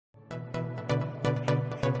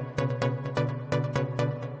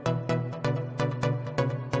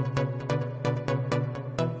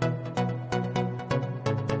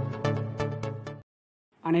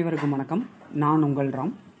அனைவருக்கும் வணக்கம். நான் உங்கள்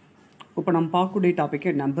ராம். இப்போ நம்ம பார்க்கக்கூடிய டாபிக்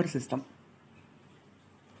நம்பர் சிஸ்டம்.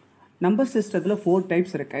 நம்பர் சிஸ்டத்தில் 4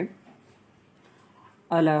 டைப்ஸ் இருக்கு.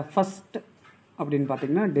 அதில் ஃபர்ஸ்ட் அப்படின்னு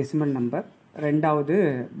பார்த்தீங்கன்னா டெசிமல் நம்பர், ரெண்டாவது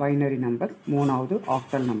பைனரி நம்பர், மூணாவது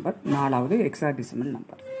ஆக்டல் நம்பர், நாலாவது ஹெக்ஸாடெசிமல்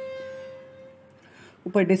நம்பர்.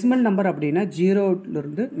 இப்போ டெசிமல் நம்பர் அப்படின்னா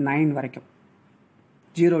 0லிருந்து 9 வரைக்கும்,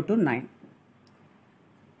 0 to 9.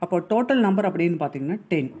 அப்போ டோட்டல் நம்பர் அப்படின்னு பார்த்தீங்கன்னா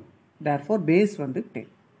 10. therefore base வந்து 10.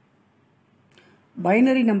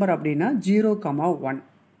 பைனரி நம்பர் அப்படின்னா 0,1.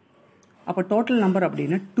 அப்போ டோட்டல் நம்பர்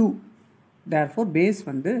அப்படின்னா 2. therefore base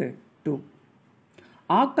வந்து 2.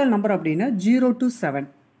 ஆக்டல் நம்பர் அப்படின்னா 0 to 7.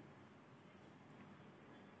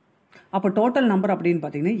 அப்போ டோட்டல் நம்பர் அப்படின்னு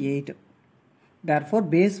பார்த்தீங்கன்னா 8. therefore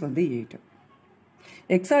base வந்து 8.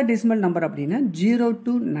 ஹெக்ஸாடெசிமல் நம்பர் அப்படின்னா 0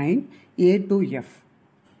 to 9 A to F.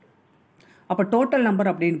 அப்போ டோட்டல்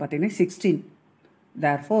நம்பர் அப்படின்னு பார்த்தீங்கன்னா 16.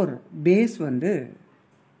 therefore base வந்து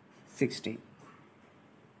 16.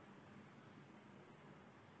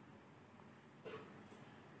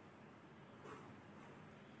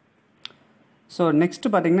 ஸோ நெக்ஸ்ட்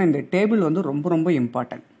பார்த்தீங்கன்னா இந்த டேபிள் வந்து ரொம்ப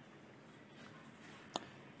இம்பார்ட்டன்ட்.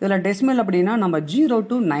 இதில் டெசிமல் அப்படின்னா நம்ம 0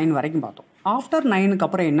 to 9 வரைக்கும் பார்த்தோம். ஆஃப்டர் 9க்கு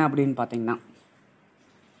அப்புறம் என்ன அப்படின்னு பார்த்தீங்கன்னா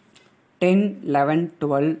 10, 11,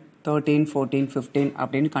 12, 13, 14, 15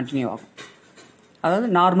 அப்படின்னு கண்டினியூ ஆகும். அதாவது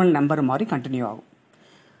நார்மல் நம்பர் மாதிரி கண்டினியூ ஆகும்.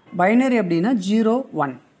 பைனரி அப்படின்னா 0,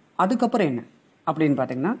 1. அதுக்கப்புறம் என்ன அப்படின்னு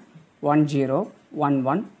பார்த்தீங்கன்னா 10, 11,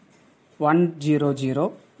 100,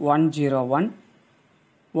 101,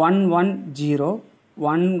 110,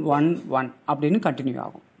 111 அப்படின்னு கண்டினியூ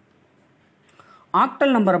ஆகும்.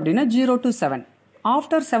 ஆக்டல் நம்பர் அப்படின்னா 0 to 7.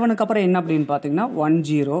 ஆஃப்டர் 7க்கு அப்புறம் என்ன அப்படின்னு பார்த்தீங்கன்னா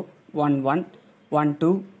 10, 11,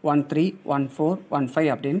 12, 13, 14, 15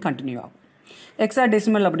 அப்படின்னு கண்டினியூ ஆகும்.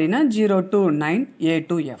 ஹெக்ஸாடெசிமல் அப்படின்னா 0 to 9 A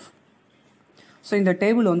to F. So இந்த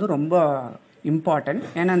டேபிள் வந்து ரொம்ப இம்பார்ட்டன்ட்.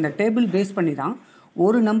 ஏன்னா இந்த டேபிள் பேஸ் பண்ணி தான்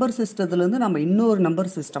ஒரு நம்பர் சிஸ்டத்துலேருந்து நம்ம இன்னொரு நம்பர்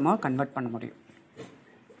சிஸ்டமாக கன்வெர்ட் பண்ண முடியும்.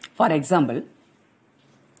 ஃபார் எக்ஸாம்பிள்,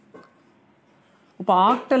 இப்போ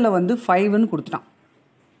ஆக்டலில் வந்து 5ன்னு கொடுத்துட்டான்.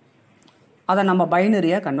 அதை நம்ம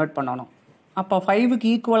பைனரியாக கன்வெர்ட் பண்ணணும். அப்போ 5க்கு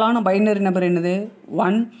ஈக்குவலான பைனரி நம்பர் என்னது?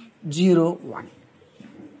 101.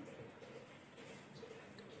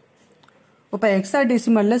 இப்போ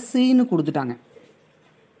ஹெக்ஸாடெசிமலில் Cன்னு கொடுத்துட்டாங்க.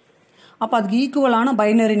 அப்போ அதுக்கு ஈக்குவலான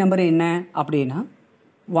பைனரி நம்பர் என்ன அப்படின்னா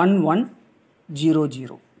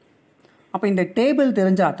 1100. அப்போ இந்த டேபிள்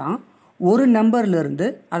தெரிஞ்சால் தான் ஒரு நம்பர்லேருந்து,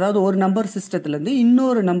 அதாவது ஒரு நம்பர் சிஸ்டத்துலேருந்து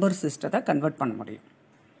இன்னொரு நம்பர் சிஸ்டத்தை கன்வெர்ட் பண்ண முடியும்.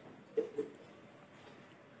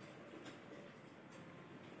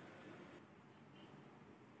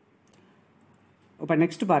 இப்போ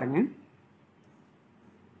நெக்ஸ்ட் பாருங்க,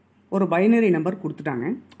 ஒரு பைனரி நம்பர் கொடுத்துட்டாங்க.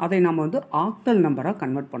 அதை நம்ம வந்து ஆக்டல் நம்பராக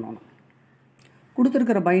கன்வெர்ட் பண்ணணும்.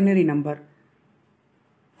 கொடுத்துருக்கிற பைனரி நம்பர்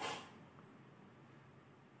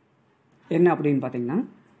என்ன அப்படின்னு பார்த்தீங்கன்னா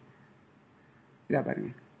இதை பாருங்க,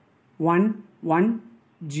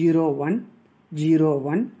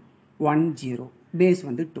 11010110. பேஸ்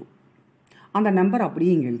வந்து 2. அந்த நம்பர்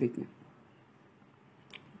அப்படியே இங்கே எழுதிக்கங்க.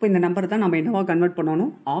 இப்போ இந்த நம்பர் தான் நம்ம என்னவா கன்வெர்ட்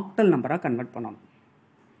பண்ணணும்? ஆக்டல் நம்பராக கன்வெர்ட் பண்ணணும்.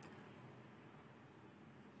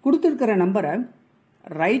 கொடுத்துருக்கிற நம்பரை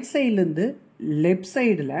ரைட் சைட்லேருந்து லெஃப்ட்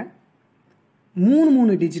சைடில்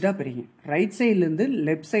 3 டிஜிட்டாக பிரிங்க. ரைட் சைட்லேருந்து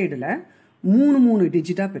லெஃப்ட் சைடில் 3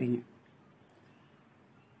 டிஜிட்டாக பிரிங்க.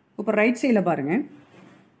 இப்போ ரைட் சைடில் பாருங்க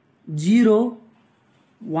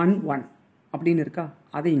 011 அப்படின்னு இருக்கா,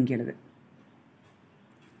 அதை இங்கே எழுது.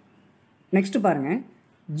 நெக்ஸ்ட் பாருங்க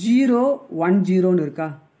 010ன்னு இருக்கா,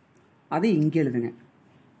 அதை இங்கே எழுதுங்க.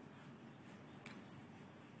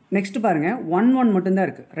 நெக்ஸ்ட் பாருங்க 11 மட்டும்தான்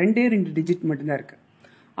இருக்கு, 2 டிஜிட் மட்டும்தான் இருக்கு.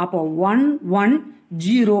 அப்போ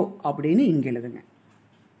 110 அப்படின்னு இங்கே எழுதுங்க.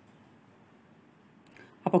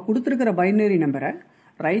 அப்போ கொடுத்துருக்கிற பைனரி நம்பரை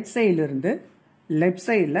ரைட் சைட்லேருந்து லெஃப்ட்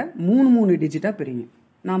சைடில் 3 டிஜிட்டாக பிரிங்க.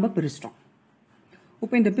 நாம் பிரிச்சிட்டோம்.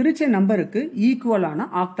 இப்போ இந்த பிரித்த நம்பருக்கு ஈக்குவலான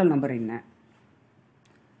ஆக்டல் நம்பர் என்ன?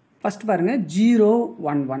 ஃபர்ஸ்ட் பாருங்க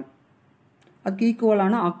 011, அதுக்கு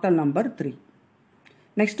ஈக்குவலான ஆக்டல் நம்பர் 3.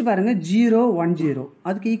 நெக்ஸ்ட் பாருங்க 010,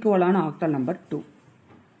 அதுக்கு ஈக்குவலான ஆக்டல் நம்பர் 2.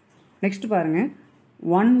 நெக்ஸ்ட் பாருங்க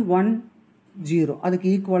 110, அதுக்கு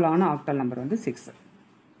ஈக்குவலான ஆக்டல் நம்பர் வந்து 6.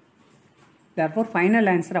 therefore ஃபைனல்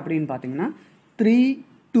ஆன்சர் அப்படின்னு பார்த்தீங்கன்னா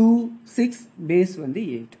 326, பேஸ் வந்து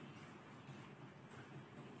 8.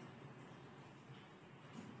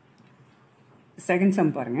 செகண்ட்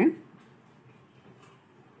சம் பாருங்க,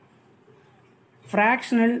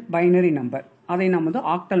 ஃப்ராக்ஷனல் பைனரி நம்பர், அதை நம்ம வந்து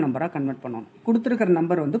ஆக்டல் நம்பராக கன்வெர்ட் பண்ணணும். கொடுத்துருக்கிற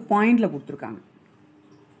நம்பர் வந்து பாயிண்ட்ல கொடுத்துருக்காங்க.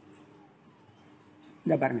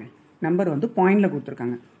 இதை பாருங்க, நம்பர் வந்து பாயிண்ட்ல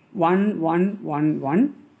கொடுத்துருக்காங்க.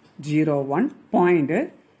 111101 பாயிண்ட்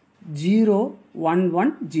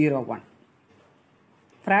 01101.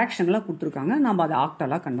 ஃப்ராக்ஷனில் கொடுத்துருக்காங்க, நம்ம அதை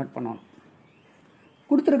ஆக்டலாக கன்வெர்ட் பண்ணணும்.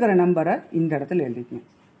 கொடுத்துருக்கிற நம்பரை இந்த இடத்துல எழுதிக்கணும்.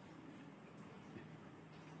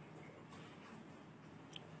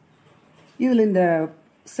 இதில் இந்த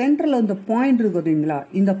சென்டரில் இந்த பாயிண்ட் இருக்கு பார்த்தீங்களா,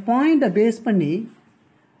 இந்த பாயிண்டை பேஸ் பண்ணி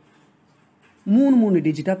 3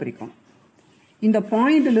 டிஜிட்டாக பிரிக்கணும். இந்த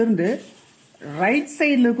பாயிண்ட்லேருந்து ரைட்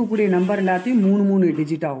சைடில் இருக்கக்கூடிய நம்பர் எல்லாத்தையும் 3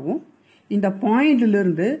 டிஜிட்டாகவும், இந்த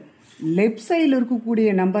பாயிண்ட்லேருந்து லெஃப்ட் சைடில் இருக்கக்கூடிய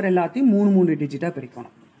நம்பர் எல்லாத்தையும் 3 டிஜிட்டாக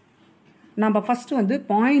பிரிக்கணும். நம்ம ஃபர்ஸ்ட் வந்து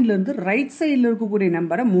பாயிண்ட்லேருந்து ரைட் சைடில் இருக்கக்கூடிய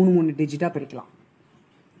நம்பரை 3 டிஜிட்டாக பிரிக்கலாம்.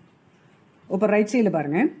 இப்போ ரைட் சைடில்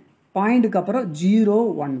பாருங்கள், பாயிண்ட்டுக்கு அப்புறம் 0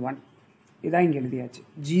 1 1 இதான் இங்கே எழுதியாச்சு.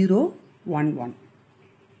 0 1 1.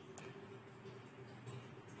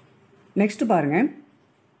 நெக்ஸ்ட் பாருங்க,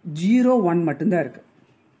 0 1 மட்டும்தான் இருக்கு.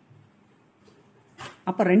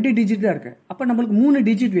 அப்போ 2 டிஜிட் தான் இருக்கு. அப்போ நம்மளுக்கு 3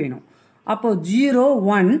 டிஜிட் வேணும். அப்போ 0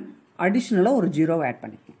 1 அடிஷ்னலாக ஒரு 0 ஆட்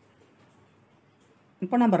பண்ணிக்கணும்.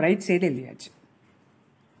 இப்போ நம்ம ரைட் சைடு எழுதியாச்சு.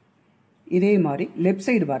 இதே மாதிரி லெஃப்ட்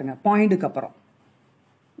சைடு பாருங்க, பாயிண்ட்டுக்கு அப்புறம்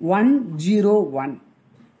 1 0 1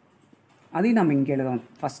 அதையும் நம்ம இங்கே எழுதணும்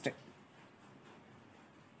ஃபர்ஸ்ட்.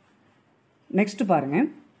 நெக்ஸ்ட் பாருங்க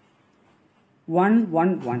 1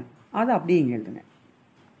 1 1 அதை அப்படியே இங்கே எழுதுங்க.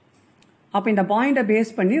 அப்போ இந்த பாயிண்டை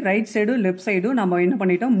பேஸ் பண்ணி ரைட் சைடும் லெஃப்ட் சைடும் நம்ம என்ன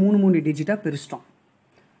பண்ணிட்டோம், 3 டிஜிட்டாக பிரிச்சிட்டோம்.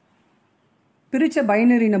 பிரித்த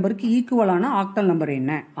பைனரி நம்பருக்கு ஈக்குவலான ஆக்டல் நம்பர்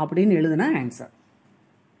என்ன அப்படின்னு எழுதுனா ஆன்சர்.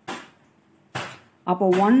 அப்போ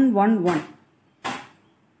 1 1 1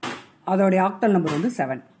 அதோடைய ஆக்டல் நம்பர் வந்து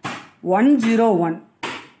 7. 1 0 1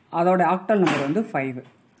 அதோட ஆக்டல் நம்பர் வந்து 5.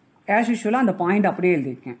 ஆஸ் யூஷுவலாக அந்த பாயிண்ட் அப்படியே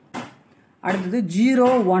எழுதியிருக்கேன். அடுத்தது 0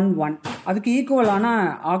 1 1 அதுக்கு ஈக்குவலான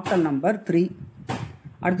ஆக்டல் நம்பர் 3.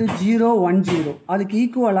 அடுத்தது 0 1 0 அதுக்கு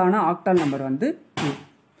ஈக்குவலான ஆக்டல் நம்பர் வந்து 2.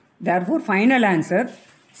 Therefore final answer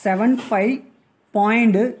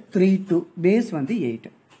 75.32. பேஸ் வந்து 8.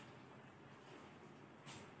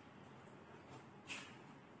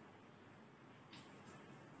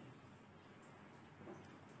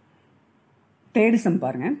 தேர்ட் சம்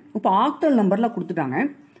பாருங்க. இப்போ ஆக்டல் நம்பரில் கொடுத்துட்டாங்க,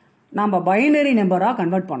 நாம் பைனரி நம்பராக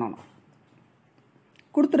கன்வெர்ட் பண்ணணும்.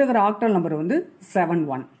 கொடுத்துருக்கிற ஆக்டல் நம்பர் வந்து 7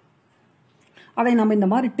 1. அதை நம்ம இந்த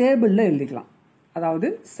மாதிரி டேபிளில் எழுதிக்கலாம். அதாவது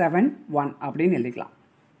 7 1 அப்படின்னு எழுதிக்கலாம்.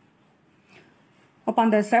 அப்போ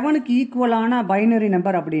அந்த 7க்கு ஈக்குவலான பைனரி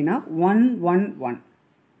நம்பர் அப்படின்னா 1 1 1.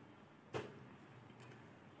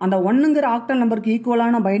 அந்த 1ங்கிற ஆக்டல் நம்பருக்கு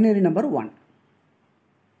ஈக்குவலான பைனரி நம்பர் 1.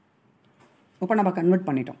 இப்போ நம்ம கன்வெர்ட்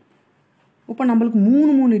பண்ணிட்டோம். இப்போ நம்மளுக்கு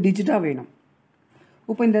 3 டிஜிட்டாக வேணும்.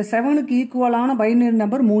 இப்போ இந்த 7க்கு ஈக்குவலான பைனரி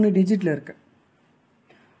நம்பர் 3 டிஜிட்டில் இருக்கு.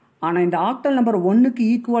 ஆனால் இந்த ஆக்டல் நம்பர் 1க்கு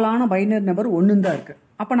ஈக்குவலான பைனரி நம்பர் 1 தான் இருக்கு.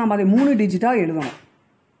 அப்போ நம்ம அதை 3 டிஜிட்டாக எழுதணும்.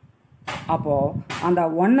 அப்போ அந்த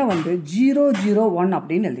 1 வந்து 0 0 1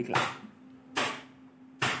 அப்படின்னு எழுதிக்கலாம்.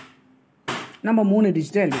 நம்ம 3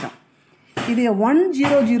 டிஜிட்டாக எழுதிட்டோம். இது 1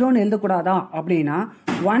 0 0ன்னு எழுதக்கூடாதா அப்படின்னா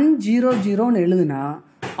 1 0 0ன்னு எழுதுனா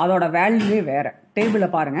அதோட வேல்யூவே வேற.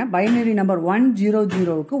 டேபிளில் பாருங்க, பைனரி நம்பர் 1 0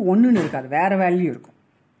 0க்கு 1ன்னு இருக்காது, வேற வேல்யூ இருக்கும்.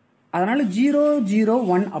 அதனால 0 0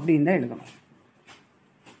 1 அப்படின்னு தான் எழுதணும்.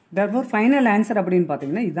 therefore ஃபைனல் ஆன்சர் அப்படின்னு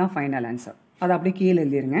பார்த்தீங்கன்னா இதுதான் ஃபைனல் ஆன்சர். அதை அப்படியே கீழே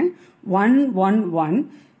எழுதிருங்க. 1 1 1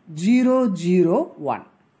 0 0 1.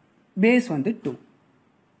 பேஸ் வந்து 2.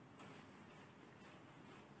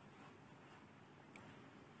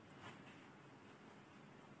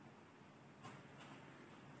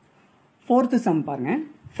 ஃபோர்த்து சம் பாருங்க.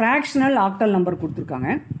 ஃப்ராக்ஷனல் ஆக்டல் நம்பர் கொடுத்துருக்காங்க,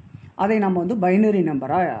 அதை நம்ம வந்து பைனரி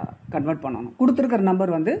நம்பராக கன்வெர்ட் பண்ணணும். கொடுத்துருக்கிற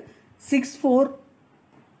நம்பர் வந்து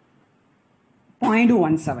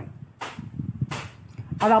 64.17.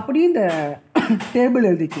 அது அப்படியே இந்த டேபிள்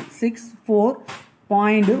எழுதிச்சு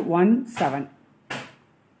 64.17.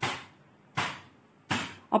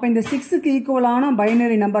 அப்போ இந்த 6க்கு ஈக்குவலான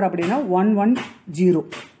பைனரி நம்பர் அப்படின்னா 110.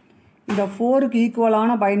 இந்த 4க்கு ஈக்குவலான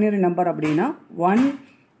பைனரி நம்பர் அப்படின்னா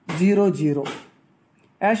 100.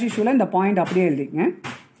 ஆஸ் யூஷுவலாக இந்த பாயிண்ட் அப்படியே எழுதிங்க.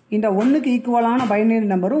 இந்த 1க்கு ஈக்குவலான பைனரி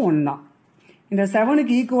நம்பரும் 1 தான். இந்த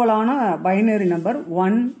 7க்கு ஈக்குவலான பைனரி நம்பர்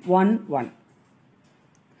 111.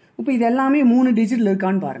 இப்போ இது எல்லாமே 3 டிஜிட்டில்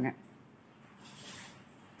இருக்கான்னு பாருங்க.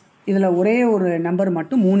 இதில் ஒரே ஒரு நம்பர்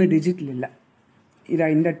மட்டும் 3 டிஜிட்டில் இல்லை.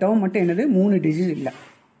 இந்த டேர்ம் மட்டும் என்னது 3 டிஜிட் இல்லை.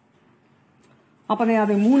 அப்போ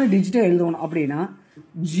அதை 3 டிஜிட்டை எழுதணும் அப்படின்னா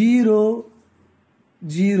 0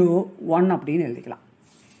 0 1 அப்படின்னு எழுதிக்கலாம்.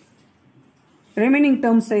 ரிமைனிங்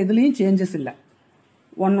டேர்ம்ஸ் இதுலேயும் சேஞ்சஸ் இல்லை.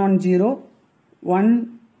 110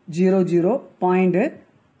 100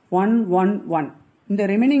 .111 இந்த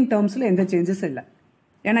ரிமைனிங் டேர்ம்ஸில் எந்த சேஞ்சஸ் இல்லை.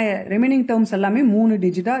 ஏன்னா ரிமைனிங் டேர்ம்ஸ் எல்லாமே 3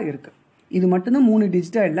 டிஜிட்டாக இருக்குது. இது மட்டும்தான் 3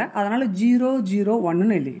 டிஜிட்டாக இல்லை. அதனால் 0 0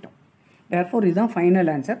 1ன்னு எழுதிக்கிட்டோம். தேர்ஃபோர் இதுதான் ஃபைனல்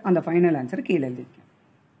ஆன்சர். அந்த ஃபைனல் ஆன்சர் கீழே எழுதிக்கோங்க.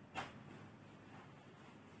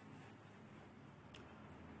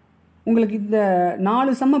 9 உங்களுக்கு இந்த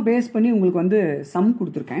 4 சம்மை பேஸ் பண்ணி உங்களுக்கு வந்து சம்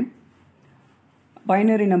கொடுத்துருக்கேன்.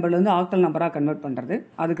 பைனரி நம்பர்லேருந்து ஆக்டல் நம்பராக கன்வெர்ட் பண்ணுறது,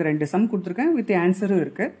 அதுக்கு 2 சம் கொடுத்துருக்கேன், வித் ஆன்சரும்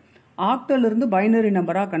இருக்குது. ஆக்டல்லேருந்து பைனரி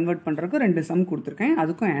நம்பராக கன்வெர்ட் பண்ணுறதுக்கு 2 சம் கொடுத்துருக்கேன்,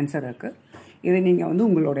 அதுக்கும் ஆன்சர் இருக்குது. இதை நீங்கள் வந்து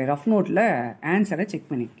உங்களுடைய ரஃப் நோட்டில் ஆன்சரை செக்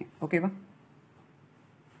பண்ணிக்கங்க. ஓகேவா?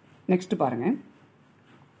 நெக்ஸ்ட் பாருங்கள்.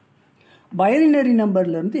 பைனரி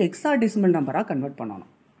நம்பர்லேருந்து ஹெக்ஸாடெசிமல் நம்பராக கன்வெர்ட்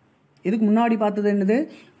பண்ணணும். இதுக்கு முன்னாடி பார்த்தது என்னது?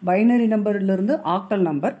 பைனரி நம்பர்லேருந்து ஆக்டல்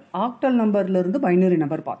நம்பர், ஆக்டல் நம்பர்லேருந்து பைனரி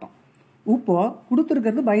நம்பர் பார்த்தோம். இப்போ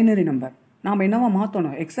கொடுத்துருக்கிறது பைனரி நம்பர், நாம் என்னவா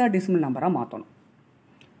மாற்றணும்? ஹெக்ஸாடெசிமல் நம்பராக மாற்றணும்.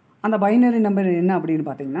 அந்த பைனரி நம்பர் என்ன அப்படின்னு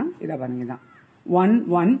பார்த்தீங்கன்னா இதை பாருங்க, தான்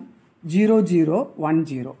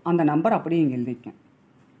 110010. அந்த நம்பர் அப்படியே இங்கே எழுதிக்கேன்.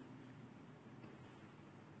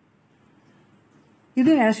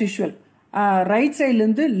 இது ஆஸ் யூஷுவல் ரைட்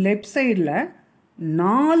சைட்லேருந்து லெஃப்ட் சைடில்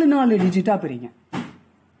 4 டிஜிட்டாக பிரிங்க.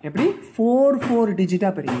 எப்படி? 4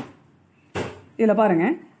 டிஜிட்டாக பிரிங்க. இதில் பாருங்க,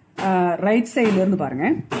 ரைட் சைட்லேருந்து பாருங்க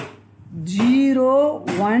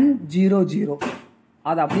 0100,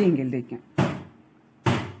 அதை அப்படியே இங்கே எழுதிக்கேன்.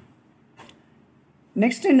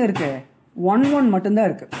 நெக்ஸ்ட் என்ன இருக்கு? 11 மட்டும்தான்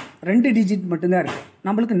இருக்கு, 2 டிஜிட் மட்டும்தான் இருக்கு.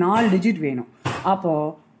 நம்மளுக்கு 4 டிஜிட் வேணும். அப்போ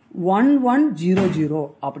 1100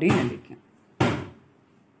 அப்படின்னு எழுதிக்கேன்.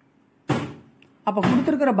 அப்போ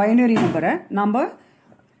கொடுத்துருக்கிற பைனரி நம்பரை நம்ம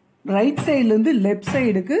ரைட் சைட்லேருந்து லெஃப்ட்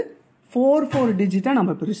சைடுக்கு 4 டிஜிட்டாக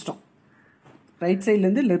நம்ம பிரிச்சிட்டோம். ரைட்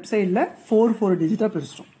சைட்லேருந்து லெஃப்ட் சைடில் 4 டிஜிட்டாக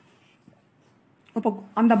பிரிச்சிட்டோம். அப்போ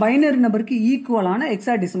அந்த பைனரி நம்பருக்கு ஈக்குவலான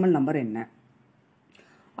ஹெக்ஸாடெசிமல் நம்பர் என்ன?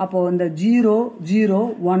 அப்போது இந்த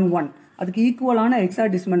 0011 அதுக்கு ஈக்குவலான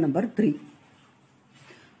ஹெக்ஸாடெசிமல் நம்பர் 3.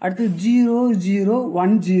 அடுத்து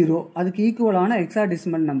 0010 அதுக்கு ஈக்குவலான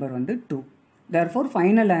ஹெக்ஸாடெசிமல் நம்பர் வந்து 2. therefore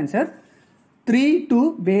final answer 3 to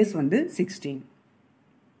base வந்து 16.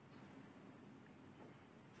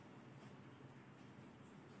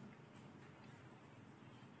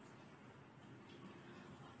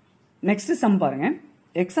 நெக்ஸ்ட் சம் பாருங்க.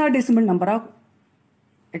 ஹெக்ஸாடெசிமல்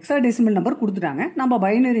நம்பர் கொடுத்துட்டாங்க, நம்ம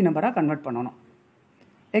பைனரி நம்பராக கன்வெர்ட் பண்ணணும்.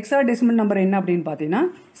 ஹெக்ஸாடெசிமல் நம்பர் என்ன அப்படின்னு பார்த்தீங்கன்னா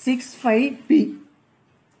 65P.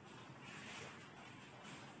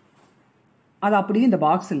 அது அப்படியே இந்த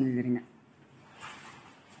பாக்ஸில் எழுதுறீங்க.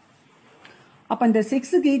 அப்போ இந்த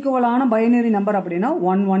 6க்கு ஈக்குவலான பைனரி நம்பர் அப்படின்னா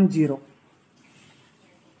 110.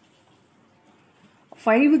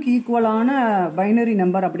 5க்கு ஈக்குவலான பைனரி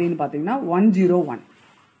நம்பர் அப்படின்னு பார்த்தீங்கன்னா 101.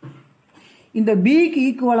 இந்த பிக்கு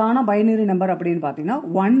ஈக்குவலான பைனரி நம்பர் அப்படின்னு பார்த்தீங்கன்னா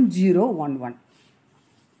 1011.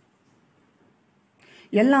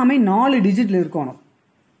 எல்லாமே 4 டிஜிட்ல இருக்கணும்.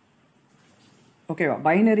 ஓகேவா?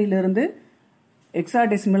 பைனரியிலிருந்து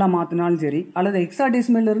ஹெக்ஸாடெசிமலாக மாற்றினாலும் சரி, அல்லது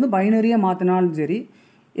ஹெக்ஸாடெசிமலிருந்து பைனரியாக மாற்றினாலும் சரி,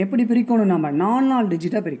 எப்படி பிரிக்கணும்? நம்ம 4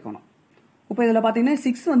 டிஜிட்டாக பிரிக்கணும். இப்போ இதில் பார்த்தீங்கன்னா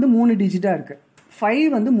 6 வந்து 3 டிஜிட்டாக இருக்குது, 5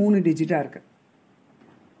 வந்து 3 டிஜிட்டாக இருக்குது.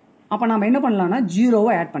 அப்போ நம்ம என்ன பண்ணலாம்னா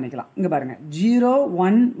 0வை ஆட் பண்ணிக்கலாம். இங்கே பாருங்க,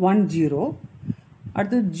 0110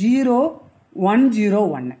 அடுத்து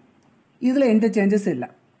 0101. இதில் எந்த சேஞ்சஸ் இல்லை,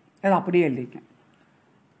 அதை அப்படியே எழுதிக்கேன்.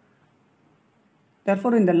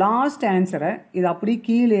 therefore இந்த லாஸ்ட் ஆன்சரை இது அப்படியே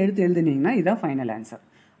கீழே எடுத்து எழுதுனீங்கன்னா இதுதான் ஃபைனல் ஆன்சர்.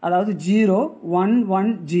 அதாவது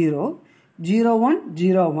 0110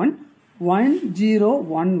 0101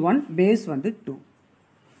 1011 பேஸ் வந்து 2.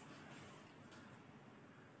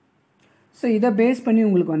 ஸோ இதை பேஸ் பண்ணி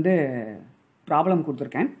உங்களுக்கு வந்து ப்ராப்ளம்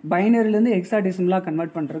கொடுத்துருக்கேன். பைனரிலேருந்து ஹெக்ஸாடெசிமலாக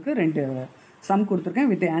கன்வெர்ட் பண்ணுறதுக்கு 2 சம் கொடுத்துருக்கேன்,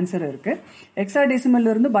 வித் ஆன்சர் இருக்குது.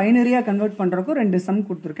 ஹெக்ஸாடெசிமலிருந்து பைனரியாக கன்வெர்ட் பண்ணுறதுக்கும் 2 சம்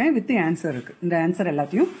கொடுத்துருக்கேன், வித் ஆன்சர் இருக்குது. இந்த ஆன்சர்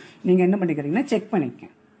எல்லாத்தையும் நீங்கள் என்ன பண்ணிக்கிறீங்கன்னா செக் பண்ணிக்கங்க.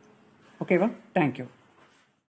 ஓகேவா? தேங்க்யூ.